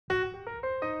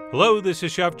Hello, this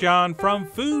is Chef John from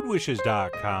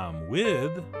foodwishes.com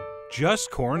with Just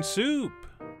Corn Soup.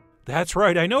 That's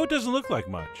right, I know it doesn't look like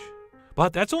much,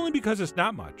 but that's only because it's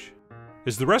not much.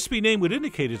 As the recipe name would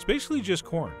indicate, it's basically just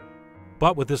corn.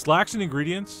 But with this lax in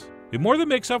ingredients, it more than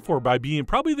makes up for by being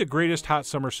probably the greatest hot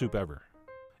summer soup ever.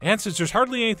 And since there's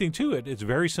hardly anything to it, it's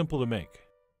very simple to make.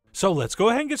 So let's go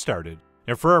ahead and get started.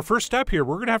 And for our first step here,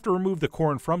 we're going to have to remove the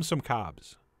corn from some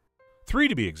cobs. 3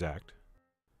 to be exact.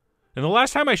 And the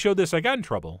last time I showed this, I got in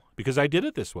trouble because I did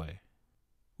it this way.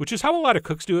 Which is how a lot of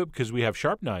cooks do it because we have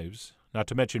sharp knives, not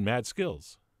to mention mad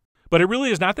skills. But it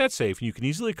really is not that safe and you can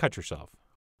easily cut yourself.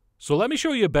 So let me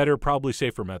show you a better, probably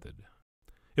safer method.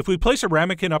 If we place a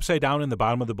ramekin upside down in the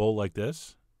bottom of the bowl like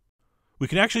this, we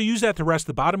can actually use that to rest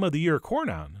the bottom of the ear of corn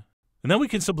on, and then we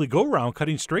can simply go around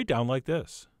cutting straight down like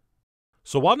this.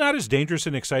 So while not as dangerous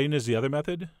and exciting as the other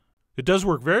method, it does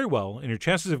work very well and your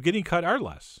chances of getting cut are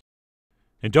less.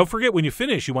 And don't forget, when you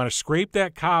finish, you want to scrape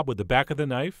that cob with the back of the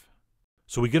knife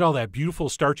so we get all that beautiful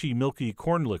starchy, milky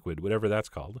corn liquid, whatever that's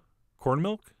called. Corn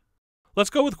milk? Let's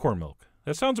go with corn milk.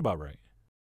 That sounds about right.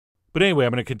 But anyway,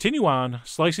 I'm going to continue on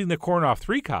slicing the corn off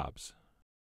 3 cobs.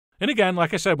 And again,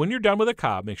 like I said, when you're done with a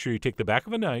cob, make sure you take the back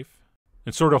of a knife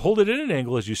and sort of hold it in an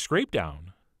angle as you scrape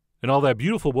down. And all that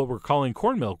beautiful, what we're calling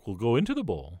corn milk, will go into the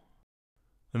bowl.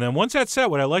 And then once that's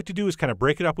set, what I like to do is kind of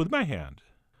break it up with my hand.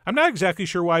 I'm not exactly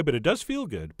sure why, but it does feel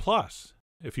good. Plus,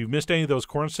 if you've missed any of those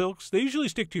corn silks, they usually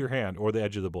stick to your hand or the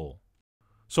edge of the bowl.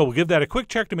 So we'll give that a quick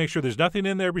check to make sure there's nothing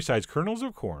in there besides kernels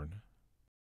of corn.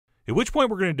 At which point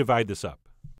we're going to divide this up.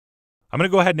 I'm going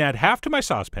to go ahead and add half to my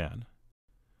saucepan,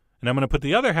 and I'm going to put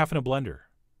the other half in a blender.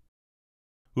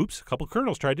 Oops, a couple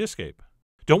kernels tried to escape.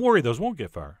 Don't worry, those won't get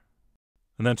far.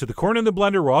 And then to the corn in the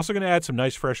blender, we're also going to add some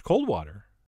nice fresh cold water.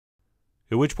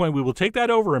 At which point we will take that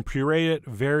over and puree it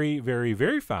very, very,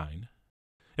 very fine.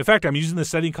 In fact, I'm using the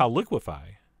setting called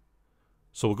liquefy.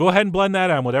 So we'll go ahead and blend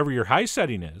that on whatever your high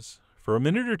setting is for a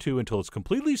minute or two until it's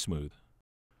completely smooth.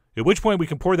 At which point we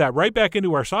can pour that right back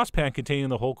into our saucepan containing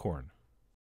the whole corn.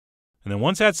 And then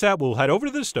once that's set, we'll head over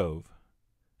to the stove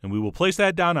and we will place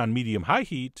that down on medium-high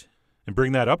heat and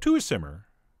bring that up to a simmer.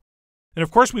 And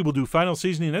of course we will do final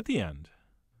seasoning at the end.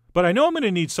 But I know I'm going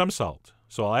to need some salt,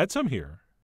 so I'll add some here,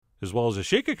 as well as a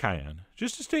shake of cayenne,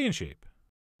 just to stay in shape.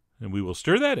 And we will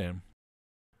stir that in.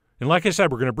 And like I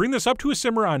said, we're going to bring this up to a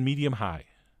simmer on medium-high.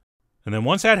 And then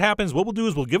once that happens, what we'll do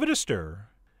is we'll give it a stir,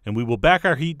 and we will back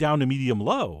our heat down to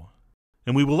medium-low,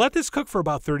 and we will let this cook for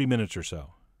about 30 minutes or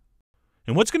so.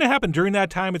 And what's going to happen during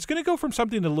that time, it's going to go from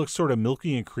something that looks sort of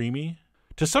milky and creamy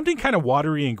to something kind of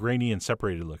watery and grainy and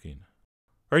separated looking.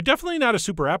 All right, definitely not a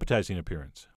super appetizing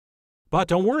appearance. But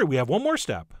don't worry, we have one more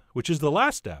step, which is the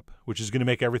last step, which is going to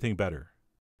make everything better.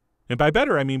 And by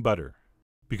better, I mean butter.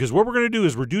 Because what we're going to do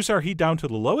is reduce our heat down to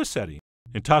the lowest setting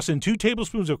and toss in 2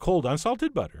 tablespoons of cold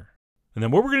unsalted butter. And then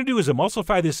what we're going to do is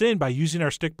emulsify this in by using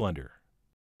our stick blender.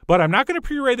 But I'm not going to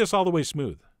puree this all the way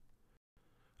smooth.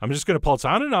 I'm just going to pulse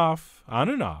on and off,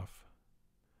 and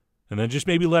then just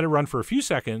maybe let it run for a few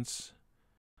seconds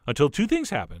until 2 things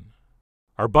happen.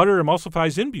 Our butter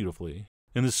emulsifies in beautifully,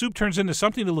 and the soup turns into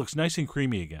something that looks nice and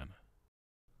creamy again.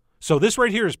 So this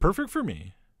right here is perfect for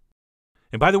me.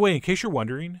 And by the way, in case you're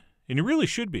wondering, and you really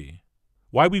should be,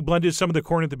 why we blended some of the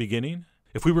corn at the beginning,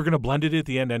 if we were going to blend it at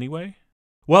the end anyway?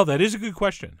 Well, that is a good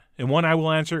question, and one I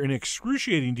will answer in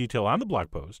excruciating detail on the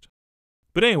blog post.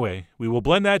 But anyway, we will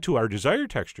blend that to our desired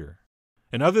texture,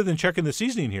 and other than checking the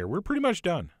seasoning here, we're pretty much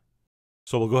done.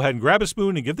 So we'll go ahead and grab a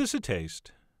spoon and give this a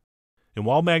taste. And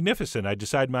while magnificent, I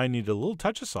decide mine needed a little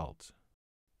touch of salt,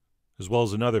 as well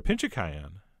as another pinch of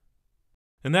cayenne.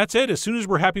 And that's it. As soon as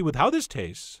we're happy with how this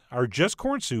tastes, our Just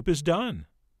Corn Soup is done.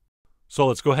 So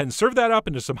let's go ahead and serve that up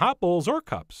into some hot bowls or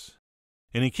cups.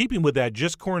 And in keeping with that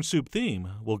Just Corn Soup theme,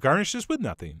 we'll garnish this with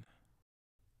nothing.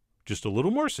 Just a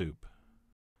little more soup.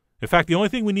 In fact, the only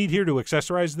thing we need here to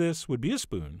accessorize this would be a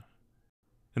spoon.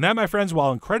 And that, my friends,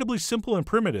 while incredibly simple and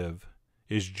primitive,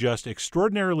 is just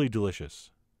extraordinarily delicious.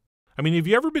 I mean, have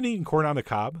you ever been eating corn on the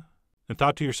cob and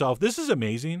thought to yourself, this is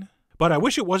amazing, but I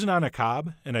wish it wasn't on a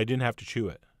cob and I didn't have to chew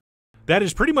it? That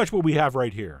is pretty much what we have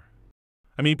right here.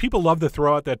 I mean, people love to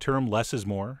throw out that term less is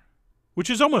more, which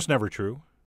is almost never true.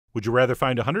 Would you rather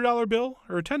find a $100 bill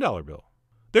or a $10 bill?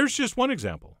 There's just one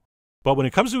example. But when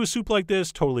it comes to a soup like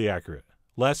this, totally accurate.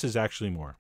 Less is actually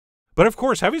more. But of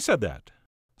course, having said that,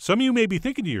 some of you may be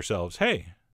thinking to yourselves,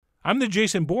 hey, I'm the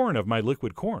Jason Bourne of my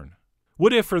liquid corn.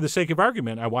 What if, for the sake of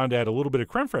argument, I wanted to add a little bit of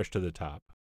creme fraiche to the top,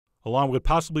 along with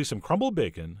possibly some crumbled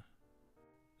bacon,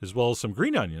 as well as some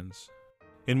green onions,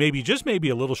 and maybe, just maybe,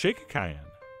 a little shake of cayenne?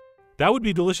 That would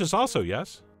be delicious also,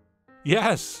 yes?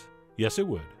 Yes, it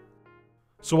would.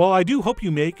 So while I do hope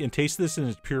you make and taste this in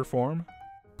its pure form,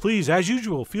 please, as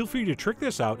usual, feel free to trick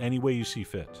this out any way you see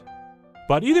fit.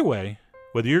 But either way,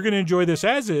 whether you're going to enjoy this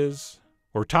as is,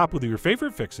 or top with your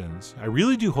favorite fixins, I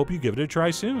really do hope you give it a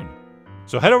try soon.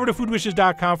 So head over to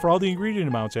foodwishes.com for all the ingredient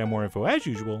amounts and more info as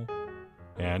usual.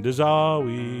 And as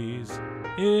always,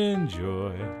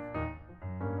 enjoy.